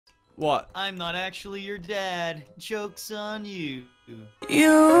What? I'm not actually your dad. Joke's on you.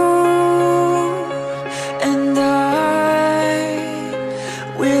 You and I,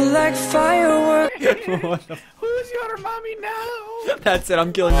 we're like fireworks. Who's your mommy now? That's it,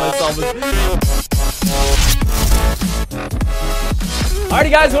 I'm killing myself. Alrighty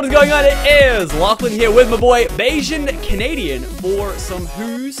guys, what is going on? It is Lachlan here with my boy Bayesian Canadian for some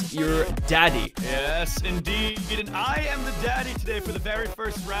Who's Your Daddy? Yes, indeed. And I am the daddy today for the very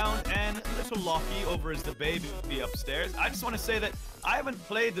first round, and little Lockie over is the baby upstairs. I just want to say that I haven't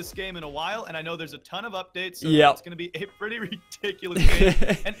played this game in a while, and I know there's a ton of updates, so it's going to be a pretty ridiculous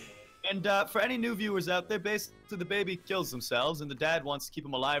game. And for any new viewers out there, basically the baby kills themselves, and the dad wants to keep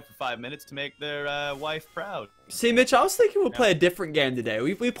them alive for 5 minutes to make their wife proud. See, Mitch, I was thinking we'll play a different game today.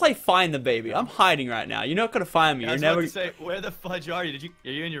 We play Find the Baby. I'm hiding right now. You're not gonna find me. Yeah, You're never. To say, where the fudge are you?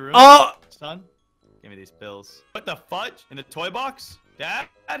 Are you in your room? Oh, son, give me these pills. What the fudge? In the toy box? Dad,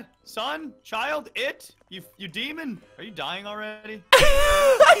 son, child, you demon. Are you dying already?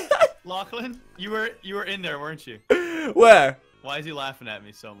 Lachlan, you were in there, weren't you? Where? Why is he laughing at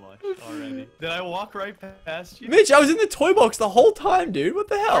me so much already? Did I walk right past you? Mitch, I was in the toy box the whole time, dude. What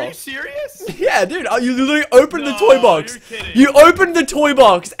the hell? Are you serious? Yeah, dude. You literally opened the toy box. You're kidding. You opened the toy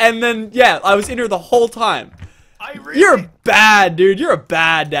box, and then, yeah, I was in here the whole time. You're bad, dude. You're a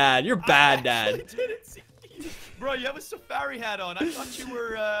bad dad. You're a bad dad. Didn't see you. Bro, you have a safari hat on. I thought you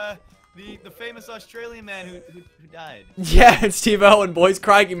were the famous Australian man who died. Yeah, it's Steve Owen, boys.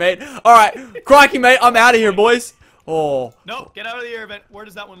 Crikey, mate. All right. Crikey, mate. I'm out of here, boys. Oh. Nope, get out of the air vent. Where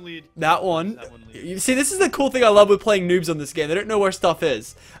does that one lead? That one. You see, this is the cool thing I love with playing noobs on this game. They don't know where stuff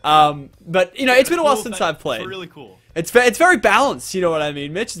is. But, you know, it's been a while since I've played. It's really cool. It's very balanced, you know what I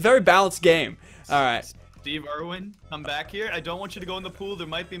mean, Mitch? It's a very balanced game. All right. Steve Irwin, come back here. I don't want you to go in the pool. There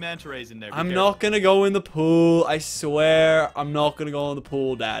might be manta rays in there. I'm not going to go in the pool. I swear I'm not going to go in the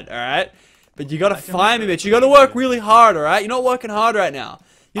pool, Dad. All right? But you got to find me, Mitch. You got to work really hard, all right? You're not working hard right now.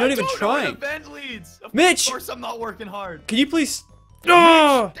 You're not even trying. Know where the vent leads. Mitch! Of course I'm not working hard. Can you please... Mitch,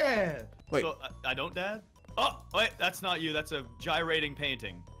 Dad! Wait. So, I don't, Dad? Oh, wait, that's not you. That's a gyrating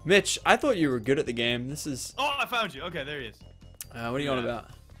painting. Mitch, I thought you were good at the game. This is... Oh, I found you. Okay, there he is. What are you on about?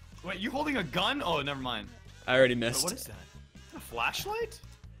 Wait, you holding a gun? Oh, never mind. I already missed. What is that? A flashlight?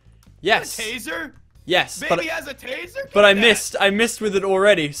 Yes. A taser? Yes. Baby has a taser? But I missed. I missed with it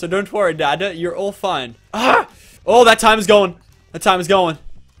already, so don't worry, Dad. You're all fine. Ah! Oh, that time is going. That time is going.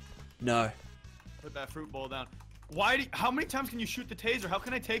 No. Put that fruit bowl down. How many times can you shoot the taser? How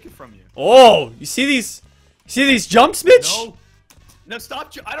can I take it from you? Oh, you see these jumps, Mitch? No. No,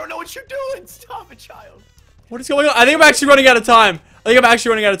 stop. I don't know what you're doing. Stop it, child. What is going on? I think I'm actually running out of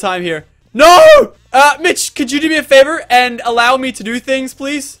time. Here. No! Mitch, could you do me a favor and allow me to do things,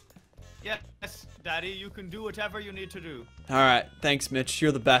 please? Yes, Daddy, you can do whatever you need to do. Alright, thanks, Mitch.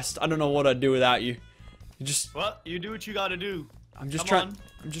 You're the best. I don't know what I'd do without you. Well, you do what you gotta do. I'm just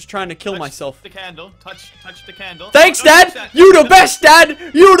trying to kill myself. The candle. Touch the candle. Thanks, Dad! You the best, Dad!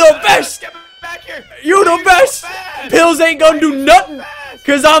 You the best! Get back here! You the best! Pills ain't gonna do nothing!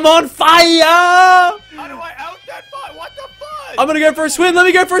 Cause I'm on fire! How do I out that fire? What the fuck? I'm gonna go for a swim. Let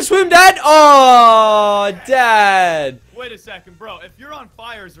me go for a swim, Dad! Oh, Dad! Wait a second, bro. If you're on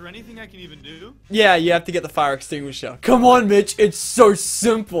fire, is there anything I can even do? Yeah, you have to get the fire extinguisher. Come on, Mitch. It's so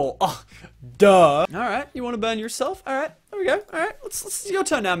simple. Oh, duh. Alright, you want to burn yourself? Alright, there we go. Alright, let's your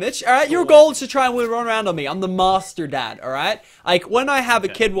turn now, Mitch. Alright, your goal is to try and run around on me. I'm the master dad, alright? Like, when I have a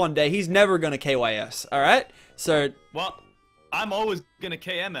kid one day, he's never gonna KYS, alright? So... Well, I'm always gonna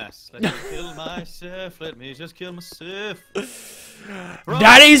KMS. Let me kill myself. Let me just kill myself. Bro,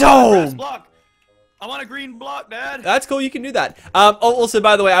 Daddy's home! I want a green block, Dad. That's cool, you can do that. Also,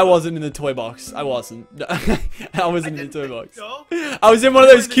 by the way, I wasn't in the toy box. I wasn't. I wasn't in the toy box. So? I was in one of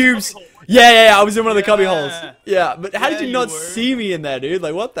those cubes. Yeah, I was in one of the cubby holes. Yeah, but how did you not see me in there, dude?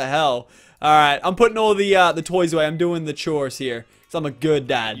 Like, what the hell? Alright, I'm putting all the toys away. I'm doing the chores here. Because I'm a good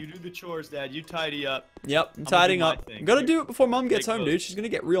dad. You do the chores, Dad. You tidy up. Yep, I'm tidying up. I'm gonna do it before Mom gets home, dude. She's gonna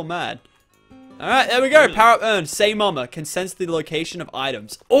get real mad. Alright, there we go. Power up earned. Say Mama can sense the location of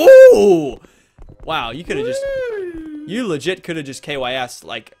items. Oh! Wow, you could have just... You legit could have just KYS,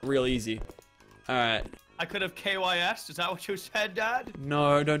 like, real easy. Alright. I could have KYS? Is that what you said, Dad?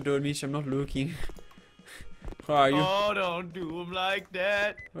 No, don't do it, Misha. I'm not looking. Where are you? Oh, don't do them like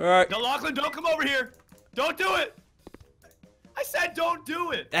that. Alright. No, Lachlan, don't come over here. Don't do it. I said don't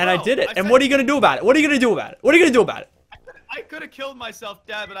do it. And I did it. And what are you going to do about it? What are you going to do about it? What are you going to do about it? I could have killed myself,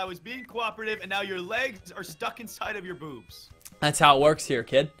 Dad, but I was being cooperative, and now your legs are stuck inside of your boobs. That's how it works here,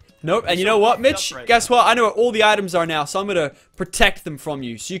 kid. Nope, and you know what, Mitch? Guess what? I know where all the items are now, so I'm gonna protect them from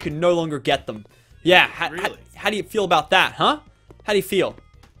you, so you can no longer get them. Yeah, how do you feel about that, huh? How do you feel?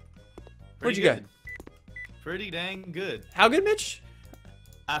 Where'd you go? Pretty dang good. How good, Mitch?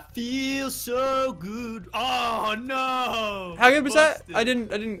 I feel so good. Oh no! How good was that? I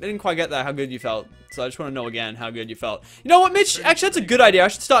didn't quite get that. How good you felt. So I just want to know again how good you felt. You know what, Mitch? Actually, that's a good idea. I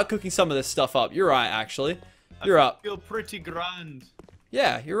should start cooking some of this stuff up. You're right, actually. You're up. I feel pretty grand.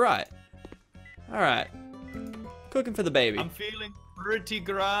 Yeah, you're right. All right. Cooking for the baby. I'm feeling pretty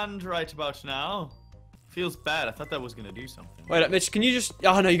grand right about now. Feels bad. I thought that was gonna do something. Wait up, Mitch. Can you just?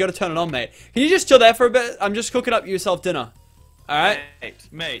 Oh no, you got to turn it on, mate. Can you just chill there for a bit? I'm just cooking up yourself dinner. All right.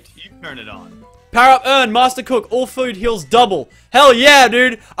 Mate, you turn it on. Power up, earn, master cook. All food heals double. Hell yeah,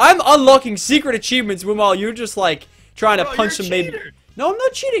 dude. I'm unlocking secret achievements while you're just like trying to punch some baby. No, I'm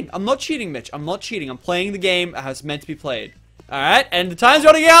not cheating. I'm not cheating, Mitch. I'm not cheating. I'm playing the game as it's meant to be played. All right, and the time's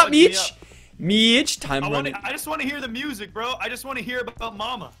running out, Mitch. Mitch, time running. I just want to hear the music, bro. I just want to hear about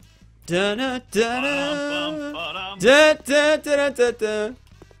Mama. Da da da da da da da da.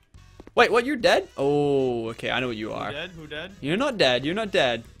 Wait, what? You're dead? Oh, okay. I know what you are. Who dead? Who dead? You're not dead. You're not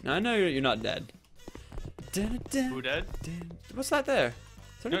dead. I know you're not dead. Who dead? What's that there?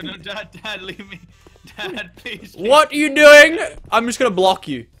 No, Dad, leave me. Dad, please. What are you doing? I'm just gonna block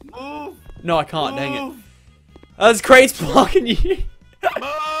you. Move. No, I can't. Dang it. That's crates blocking you.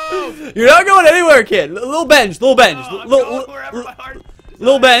 Move. You're not going anywhere, kid. Little bench. Little bench.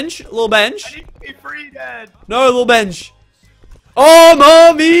 Little bench. Little bench. I need to be free, Dad. No, little bench. Oh,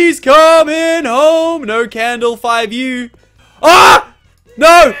 mommy's coming home. No candle 5U. Ah!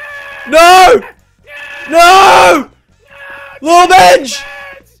 No! No! No! Little bench!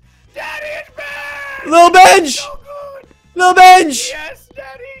 Daddy, it's bad! Little bench! So good. Little bench! Yes,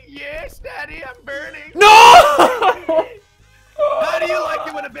 Daddy. Yes, Daddy. I'm burning. No! How do you like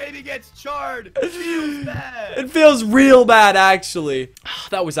it when a baby gets charred? It feels bad. It feels real bad, actually.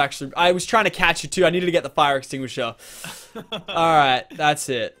 That was actually... I was trying to catch you, too. I needed to get the fire extinguisher. Alright, that's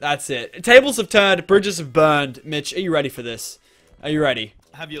it. That's it. Tables have turned. Bridges have burned. Mitch, are you ready for this? Are you ready?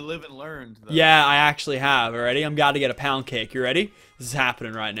 Have you lived and learned, though? Yeah, I actually have. Already? I'm about to get a pound cake. You ready? This is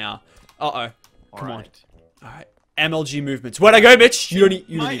happening right now. Uh-oh. Come on. Alright. MLG movements. Where'd I go, Mitch? You don't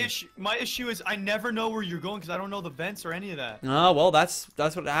need... My issue is I never know where you're going because I don't know the vents or any of that. Oh, well, that's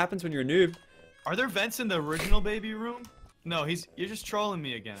what happens when you're a noob. Are there vents in the original baby room? No, you're just trolling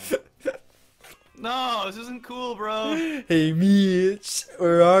me again. No, this isn't cool, bro. Hey, Mitch.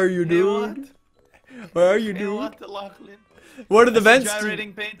 Where are you, dude? What? Where are you, Hey, dude? what, Lachlan? What are the vents?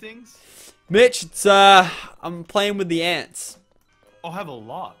 Gyrating paintings? Mitch, it's, I'm playing with the ants. Oh, I have a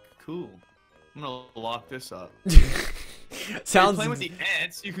lock. Cool. I'm gonna lock this up. Sounds... Playing with the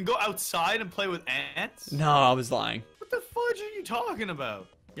ants? You can go outside and play with ants? No, I was lying. What the fudge are you talking about?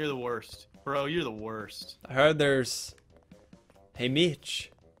 You're the worst. Bro, you're the worst. I heard there's... Hey,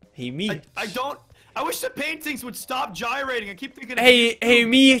 Mitch. Hey, Mitch. I wish the paintings would stop gyrating. I keep thinking... Hey,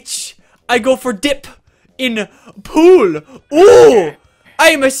 Mitch. I go for dip in pool. Ooh!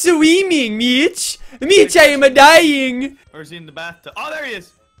 I'm a swimming, Mitch. Mitch, I am a dying. Or is he in the bathtub? Oh, there he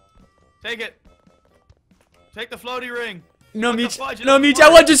is. Take it. Take the floaty ring. No, Mitch. No, Mitch. I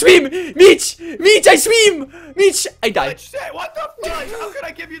want to swim. Mitch. Mitch, I swim. Mitch, I die. What the fudge? How could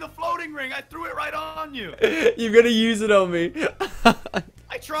I give you the floating ring? I threw it right on you. You're gonna use it on me.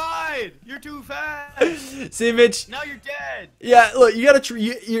 I tried. You're too fast. See, Mitch. Now you're dead. Yeah, look, you gotta.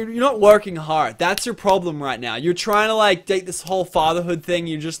 You're not working hard. That's your problem right now. You're trying to like take this whole fatherhood thing.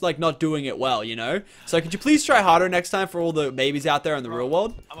 You're just like not doing it well, you know. So could you please try harder next time for all the babies out there in the real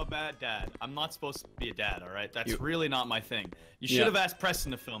world? I'm a bad dad. I'm not supposed to be a dad. All right, that's really not my thing. You should have asked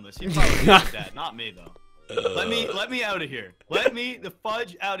Preston to film this. He'd probably be a dad, not me though. Let me out of here. Let me the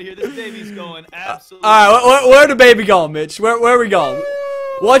fudge out of here. This baby's going absolutely. All right, where the baby going, Mitch? Where are we going?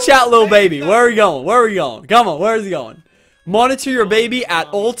 Watch out, little baby. Where are we going? Where are we going? Come on, where is he going? Monitor your baby at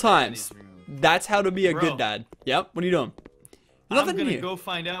all times. That's how to be a good dad. Yep. What are you doing? Nothing I'm gonna go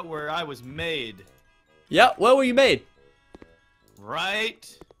find out where I was made. Yep. Where were you made?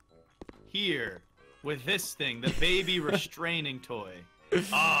 Right here with this thing, the baby restraining toy.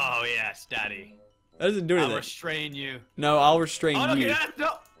 Oh yes, Daddy. That doesn't do anything. I'll restrain you. No, I'll restrain you.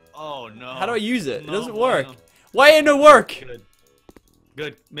 No. Oh no. How do I use it? No, it doesn't work. No. Why ain't it work?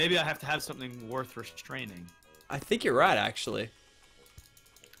 Good. Maybe I have to have something worth restraining. I think you're right, actually.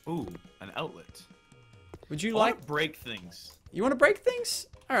 Ooh, an outlet. Would you I like want to break things? You want to break things?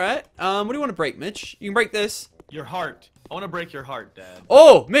 All right. What do you want to break, Mitch? You can break this. Your heart. I want to break your heart, Dad.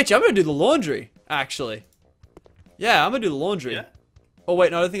 Oh, Mitch, I'm gonna do the laundry. Actually. Yeah, I'm gonna do the laundry. Yeah? Oh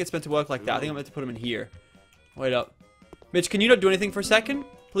wait, no, I don't think it's meant to work like that. I think I'm meant to put them in here. Wait up. Mitch, can you not do anything for a second,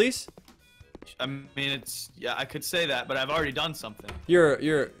 please? I mean, yeah, I could say that, but I've already done something. You're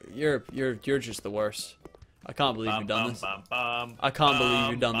just the worst. I can't believe you've done this. I can't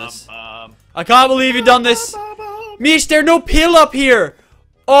believe you've done this. I can't believe you've done this. Mitch, there's no pill up here.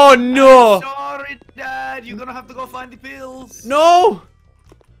 Oh, no. I'm sorry, Dad. You're gonna have to go find the pills. No.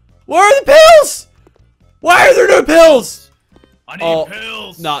 Where are the pills? Why are there no pills? I need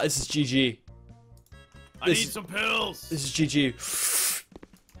pills. Nah, this is GG. I need some pills. This is GG.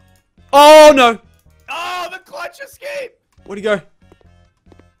 Oh, no. Oh, the clutch escape. Where'd he go?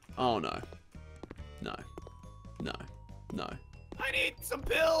 Oh, no. No. No. No. I need some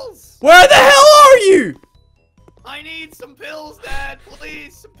pills. Where the hell are you? I need some pills, Dad.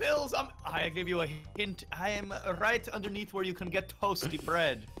 Please, some pills. I give you a hint. I am right underneath where you can get toasty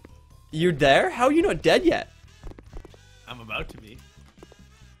bread. You're there? How are you not dead yet? I'm about to be.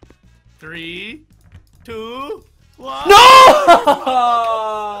 3, 2, 1.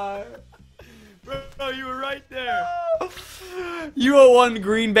 No! Bro, you were right there. You are one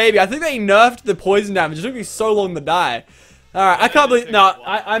green baby. I think they nerfed the poison damage. It took me so long to die. Alright, I can't believe... No,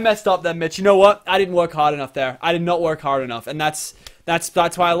 I messed up then, Mitch. You know what? I didn't work hard enough there. I did not work hard enough. And that's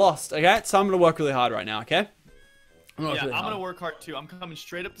why I lost, okay? So I'm going to work really hard right now, okay? I'm gonna work hard too. I'm coming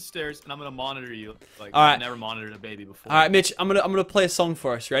straight up the stairs and I'm gonna monitor you. Like All right. I've never monitored a baby before. Alright, Mitch, I'm gonna play a song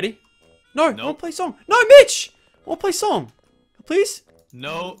for us. Ready? No, I Nope. won't play a song. No, Mitch! I won't play a song. Please?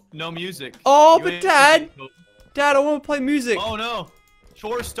 No music. Oh, You but ain't- Dad, I want to play music. Oh no.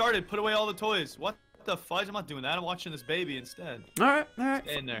 Chores started. Put away all the toys. What the fudge? I'm not doing that. I'm watching this baby instead. Alright.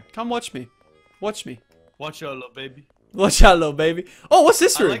 Stay in there. Come watch me. Watch me. Watch out, little baby. Watch out, little baby. Oh, what's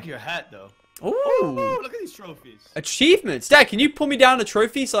this I room? like your hat though. Ooh. Ooh, look at these trophies. Achievements. Dad, can you pull me down a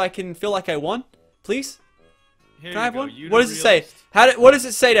trophy so I can feel like I won? Please? Here Can I have you go. one? You What the does it say? realist. What does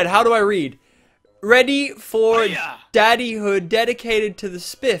it say, Dad? How do I read? Ready for Hiya. daddyhood, dedicated to the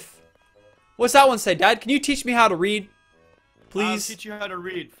spiff. What's that one say, Dad? Can you teach me how to read? I'll Please? teach you how to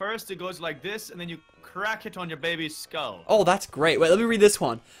read. First, it goes like this, and then you crack it on your baby's skull. Oh, that's great. Wait, let me read this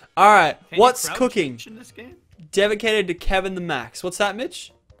one. Alright, Can you what's crouch cooking? in this game? Dedicated to Kevin the Max. What's that,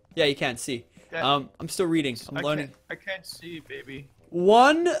 Mitch? Yeah, you can't see. Yeah. I'm still reading. I'm learning. I can't see, baby.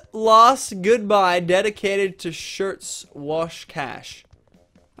 One last goodbye dedicated to Shirts Wash Cash.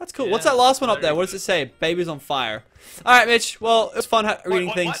 That's cool. What's Yeah, that last one up very there? What does it say? Baby's on fire. Alright, Mitch. Well, it was fun reading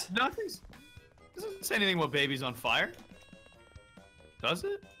What? things. Nothing's. Doesn't say anything about babies on fire. Does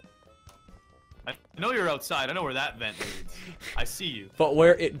it? I know you're outside. I know where that vent leads. I see you. But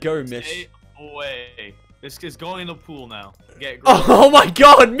where it go, Mitch? Stay away. This is going in the pool now. Get Oh my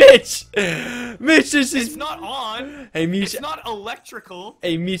god, Mitch! Mitch, this It's is... not on. Hey, Mitch. It's not electrical.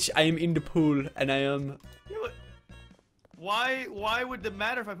 Hey, Mitch, I am in the pool, and I am... Why would it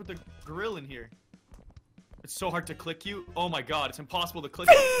matter if I put the grill in here? It's so hard to click you. Oh my god, it's impossible to click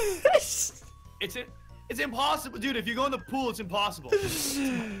you. It's impossible, dude. If you go in the pool, it's impossible.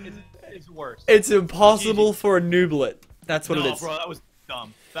 It's worse. It's impossible for a nooblet. That's what it No, is. bro, that was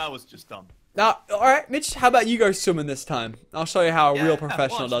dumb. That was just dumb. Now, alright, Mitch, how about you go swimming this time? I'll show you how a Yeah, real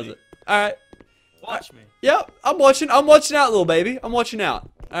professional watch does me. it. Alright. Watch me. Yep, I'm watching out, little baby. I'm watching out.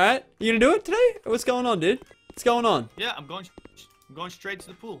 Alright? You gonna do it today? Or what's going on, dude? What's going on? Yeah, I'm going straight to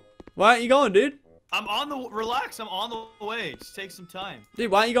the pool. Why aren't you going, dude? Relax, I'm on the way. Just take some time.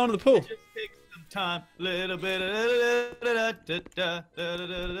 Dude, why aren't you going to the pool? Just take some time. Little bit of...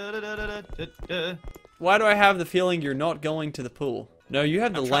 Why do I have the feeling you're not going to the pool? No, you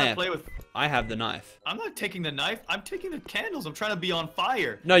have the I'm trying to lamp. play with... I have the knife. I'm not taking the knife. I'm taking the candles. I'm trying to be on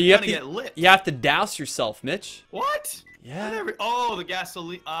fire. No, you have to get lit. You have to douse yourself, Mitch. What? Yeah. Oh, the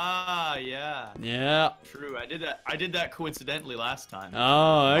gasoline. Ah, yeah. Yeah. True. I did that coincidentally last time. Oh,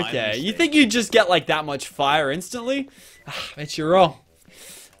 My okay. You mistake. think you just get like that much fire instantly? Mitch, you're wrong.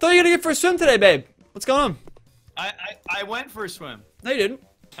 Thought you were gonna get for a swim today, babe. What's going on? I went for a swim. No, you didn't.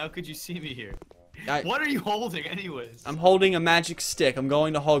 How could you see me here? I- What are you holding, anyways? I'm holding a magic stick. I'm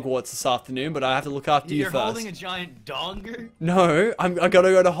going to Hogwarts this afternoon, but I have to look after you You're first. holding a giant donger? No, I gotta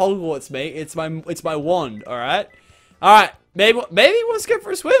go to Hogwarts, mate. It's my wand. All right. Maybe let's go for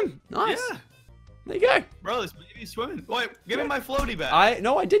a swim. Nice. Yeah. There you go. Bro, this baby's swimming. Wait, give me my floaty back.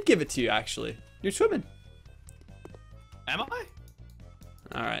 I did give it to you actually. You're swimming. Am I?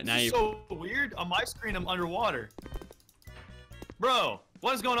 All right, now This you. is so weird. On my screen, I'm underwater. Bro,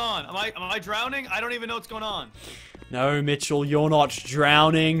 what is going on? Am I drowning? I don't even know what's going on. No, Mitchell, you're not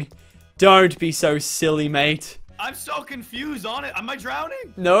drowning. Don't be so silly, mate. I'm so confused on it. Am I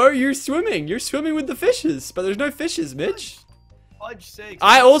drowning? No, you're swimming. You're swimming with the fishes, but there's no fishes, Mitch. Fudge sakes.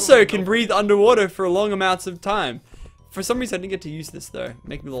 I I'm also swimming, can no breathe underwater for long amounts of time. For some reason, I didn't get to use this though.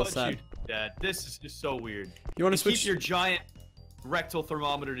 Make me a little Fudge sad. you, Dad. This is just so weird. You want to Keep switch? your giant rectal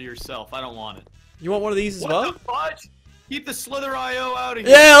thermometer to yourself. I don't want it. You want one of these as What well? the fudge? Keep the Slither IO out of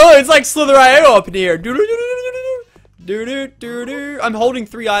here. Yeah, oh, it's like Slither IO up in here. I'm holding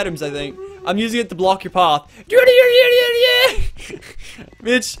 3 items, I think. I'm using it to block your path.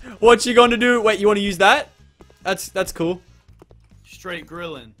 Mitch, what you gonna do? Wait, you want to use that? That's cool. Straight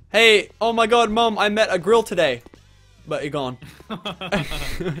grilling. Hey, oh my God, Mom, I met a grill today, but you're gone.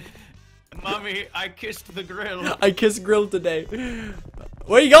 Mommy, I kissed the grill. I kissed grill today.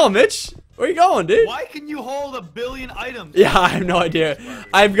 Where you going, Mitch? Where you going, dude? Why can you hold 1 billion items? Yeah, I have no idea.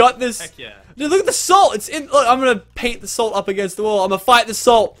 I've got this. Heck yeah. Dude, look at the salt. It's in. Look, I'm gonna paint the salt up against the wall. I'm gonna fight the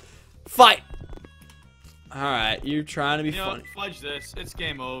salt. Fight. All right, you're trying to be funny. Fudge this. It's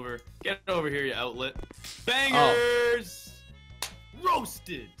game over. Get over here, you outlet. Bangers.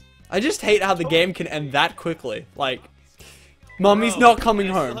 Roasted. I just hate how the game can end that quickly. Like, Mommy's not coming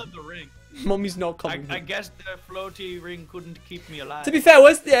home. Still have the ring. Mommy's not coming home. I guess the floaty ring couldn't keep me alive. To be fair,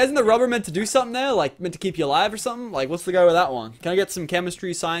 isn't the rubber meant to do something there? Like, meant to keep you alive or something? Like, what's the go with that one? Can I get some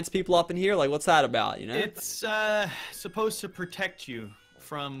chemistry, science people up in here? Like, what's that about, you know? It's, supposed to protect you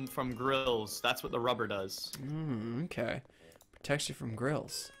from grills. That's what the rubber does. Okay. Protects you from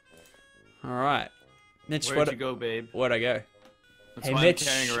grills. Alright. Mitch, Where'd you go, babe? Where'd I go? That's Hey, why Mitch, I'm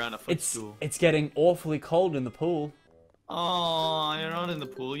carrying around a footstool. it's getting awfully cold in the pool. Oh, you're not in the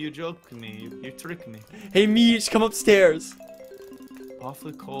pool. You joke me. You trick me. Hey, Mitch, come upstairs.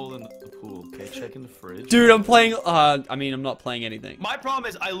 Awfully cold in the pool. Okay, check in the fridge. Dude, I'm playing, I mean, I'm not playing anything. My problem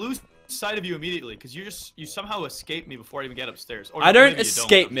is I lose sight of you immediately because you somehow escape me before I even get upstairs. Or I don't maybe you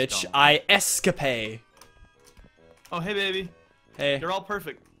escape, I'm Mitch. dumb. I escapade. Oh, hey, baby. Hey. You're all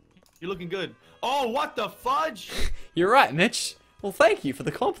perfect. You're looking good. Oh, what the fudge? You're right, Mitch. Well, thank you for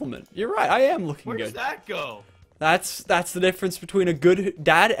the compliment. You're right, I am looking Where good. does that go? That's the difference between a good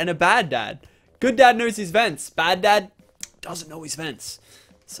dad and a bad dad. Good dad knows his vents. Bad dad doesn't know his vents.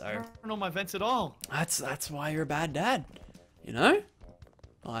 So I don't know my vents at all. that's why you're a bad dad. You know?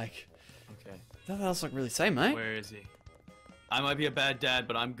 Like, Okay. nothing else I can really say, mate. Where is he? I might be a bad dad,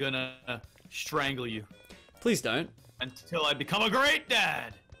 but I'm gonna strangle you Please don't. until I become a great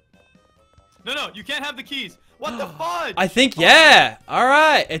dad. No, you can't have the keys. What the fudge? I think, yeah. All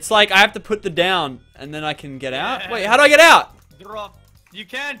right. It's like I have to put the down and then I can get out. Yeah. Wait, how do I get out? Drop. You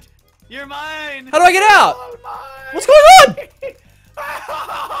can't. You're mine. How do I get out? Oh, mine. What's going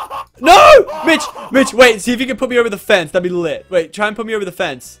on? No! Mitch, wait. See if you can put me over the fence. That'd be lit. Wait, try and put me over the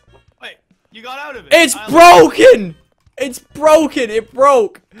fence. Wait, you got out of it. It's broken! It's broken. It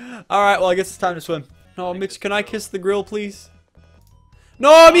broke. All right, well, I guess it's time to swim. No, Mitch, can I kiss the grill, please?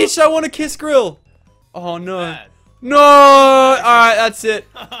 No, Mitch, I want to kiss grill. Oh, no. Bad. No! Alright, that's it.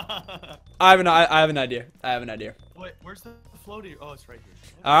 I have an idea. I have an idea. Wait, where's the floaty? Oh, it's right here.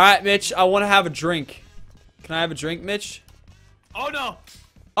 Alright, Mitch, I want to have a drink. Can I have a drink, Mitch? Oh, no.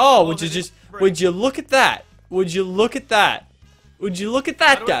 Oh, would you they just, didn't break. would you look at that? Would you look at that? Would you look at How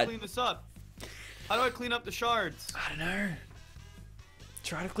that, do I Dad? clean this up? How do I clean up the shards? I don't know.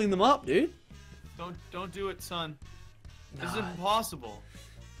 Try to clean them up, dude. Don't do it, son. This is Nah. impossible.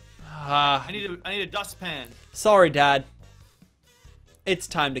 Ah, I need a dustpan. sorry, Dad. It's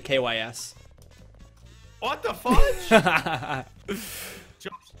time to KYS. What the fudge?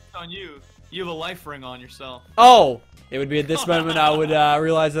 Joke's on you. You have a life ring on yourself. Oh, it would be at this moment I would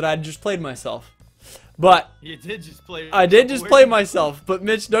realize that I'd just played myself. But You did just play. I did just play myself, but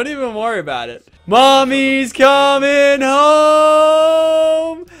Mitch, don't even worry about it. Mommy's coming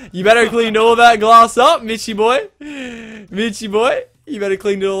home. You better clean all that glass up, Mitchy boy. Mitchy boy, you better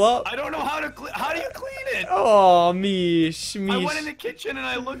clean it all up. I don't know how to clean. How do you clean it? Oh, Mish, I went in Mish, the kitchen and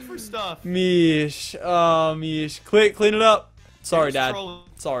I looked for stuff. Mish. Oh, Mish. Quick, clean it up. Sorry, Who's Dad. trolling?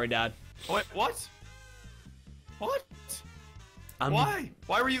 Sorry, Dad. Wait, what? What? I'm, Why?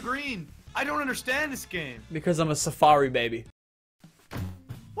 Why were you green? I don't understand this game. Because I'm a safari baby.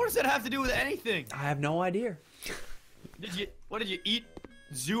 What does that have to do with anything? I have no idea. What did you eat?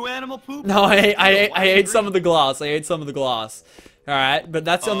 Zoo animal poop? No, I Why ate are you some green? of the glass. I ate some of the glass. All right, but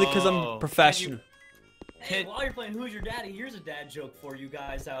that's only because Oh, I'm professional. Hey, while you're playing Who's Your Daddy, here's a dad joke for you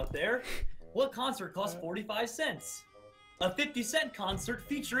guys out there. What concert costs 45 cents? A 50-cent concert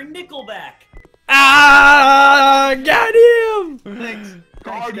featuring Nickelback. Ah, got him! Thanks.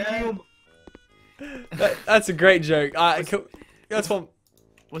 That's a great joke. That's one.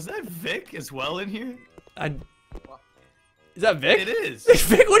 Was that Vic as well in here? Is that Vic? It is.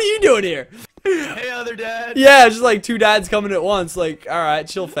 Vic, what are you doing here? Hey, other dad. Yeah, just like two dads coming at once. Like, all right,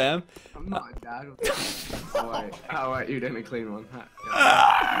 chill, fam. I'm not a dad. Oh wait, you didn't clean one.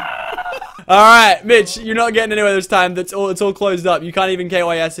 All right, Mitch, you're not getting anywhere this time. It's all closed up. You can't even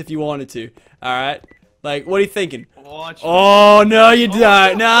KYS if you wanted to. All right. Like, what are you thinking? Watch. Oh no, you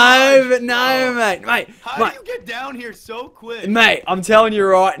don't. No, gosh. no, mate, How mate, do you get down here so quick? mate. I'm telling you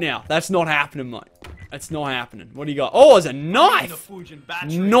right now, that's not happening, mate. It's not happening. What do you got? Oh, it's a I'm knife. having a Fusion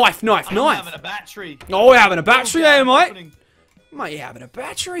battery. Knife. I'm having a battery. Oh, we're having a battery, Dad, eh, I'm mate? opening- Mate, you're having a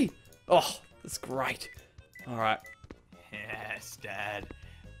battery. Oh, that's great. All right. Yes, Dad.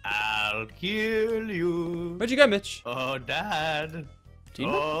 I'll kill you. Where'd you go, Mitch? Oh, Dad. Do you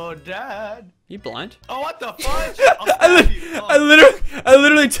know? Oh, Dad. You blind? Oh, what the fudge? I'll stab you. I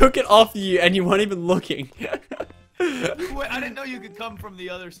literally took it off you, and you weren't even looking. Wait, I didn't know you could come from the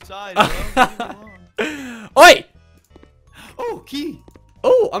other side, bro. Leave me alone. Oi! Oh, key.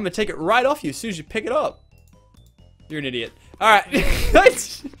 Oh, I'm gonna take it right off you as soon as you pick it up. You're an idiot. All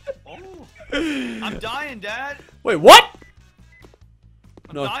right. Oh. I'm dying, Dad. Wait, what?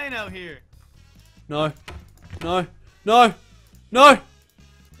 I'm No. dying out here. No. No. No. No.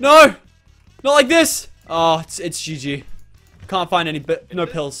 No. Not like this. Oh, it's GG. Can't find any no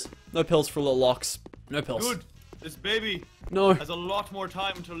pills. No pills for little locks. No pills. Good. This baby No. has a lot more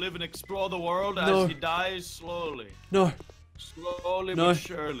time to live and explore the world No. as he dies slowly. No. Slowly No. but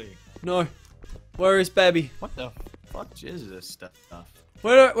surely. No. Where is baby? What the fuck is this stuff?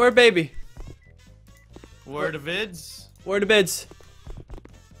 Where baby? Where the vids? Where the beds?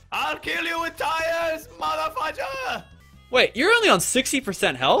 I'll kill you with tires, motherfucker! Wait, you're only on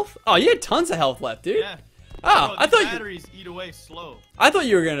 60% health? Oh, you had tons of health left, dude. Yeah. Oh, Bro, I these thought batteries eat away slow. I thought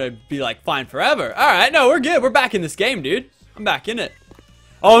you were gonna be like fine forever. All right, no, we're good. We're back in this game, dude. I'm back in it.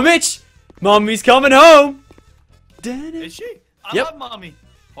 Oh, Mitch, mommy's coming home. Is she? I Yep. love mommy.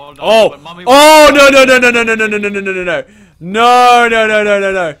 Hold on. Oh, but mommy oh no no no no no no no no no no no no no no no no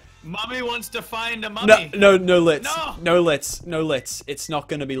no no. Mommy wants to find a No, mummy. no, no lits. No. No lits. No lits. It's not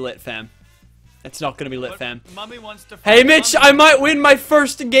gonna be lit, fam. It's not gonna be lit, But fam. Mommy wants to find Hey, a Mitch, mummy. I might win my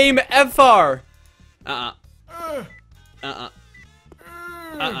first game ever. Uh-uh. Ugh. Uh-uh.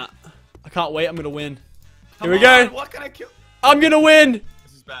 Ugh. Uh-uh. I can't wait. I'm gonna win. Come Here we go. on, what can I kill? I'm gonna win.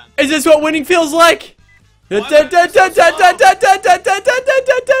 This is bad. Is this what winning feels like? am I so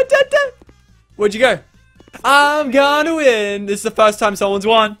Where'd you go? I'm gonna win. This is the first time someone's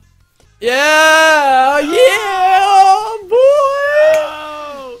won. Yeah, yeah, boy.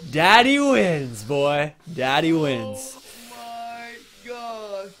 Oh, Daddy wins, boy. Daddy wins. my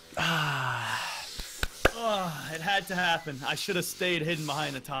gosh. Oh, it had to happen. I should have stayed hidden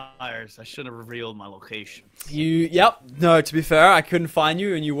behind the tires. I should have revealed my location. Yep. No, to be fair, I couldn't find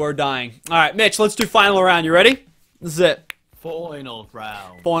you and you were dying. All right, Mitch, let's do final round. You ready? This is it. Final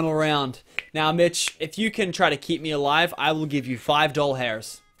round. Final round. Now, Mitch, if you can try to keep me alive, I will give you 5 doll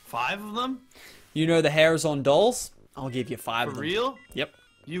hairs. 5 of them? You know the hairs on dolls? I'll give you 5 For of them. real? Yep.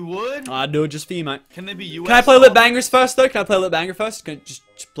 You would? I'll do it just for you, mate. Can they be US? Can I play lit bangers first, though? Can I play lit banger first? Can I just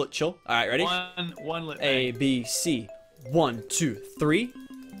chill? All right, ready? One lit A, bang. B, C. 1, 2, 3.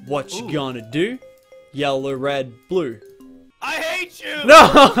 What you Ooh. gonna do? Yellow, red, blue. I hate you!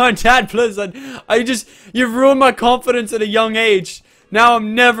 No, Dad, please. You've ruined my confidence at a young age. Now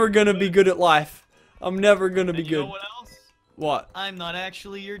I'm never gonna be good at life. I'm never gonna be And you know good. what else? What? I'm not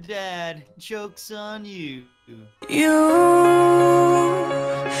actually your dad. Joke's on you. You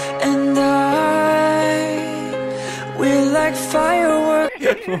and I, we're like fireworks.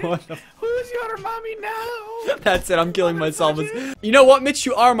 What the Who's your mommy now? That's it. I'm killing myself. You know what, Mitch?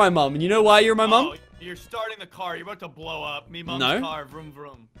 You are my mom, and you know why you're my mom? Oh, you're starting the car. You're about to blow up. Me mom's No. car. Vroom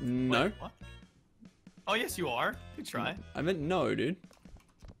vroom. No. Wait, what? Oh yes, you are. Good try. I meant no, dude.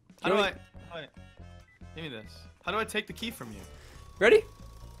 How do You I? Give me this. How do I take the key from you? Ready?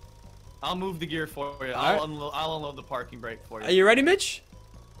 I'll move the gear for you. Alright. I'll unload the parking brake for you. Are you ready, Mitch?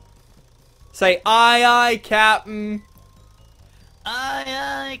 Say aye, aye, Captain. Aye,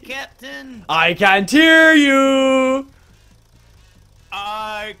 aye, Captain. I can't hear you.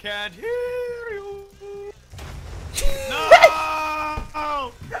 I can't hear you.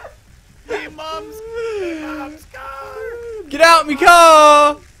 No! Me mom's car. Get out me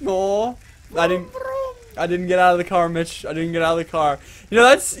car. Aw. I didn't get out of the car, Mitch. I didn't get out of the car. You know,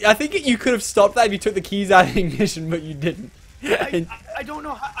 I think you could have stopped that if you took the keys out of the ignition, but you didn't. I don't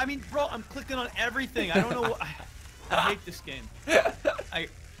know how. I mean, bro, I'm clicking on everything. I don't know. I hate this game.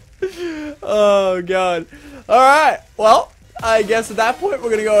 Oh, God. Alright. Well, I guess at that point, we're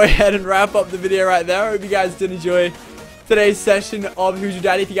going to go ahead and wrap up the video right there. I hope you guys did enjoy today's session of Who's Your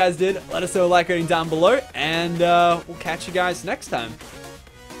Daddy. If you guys did, let us know by rating down below. And we'll catch you guys next time.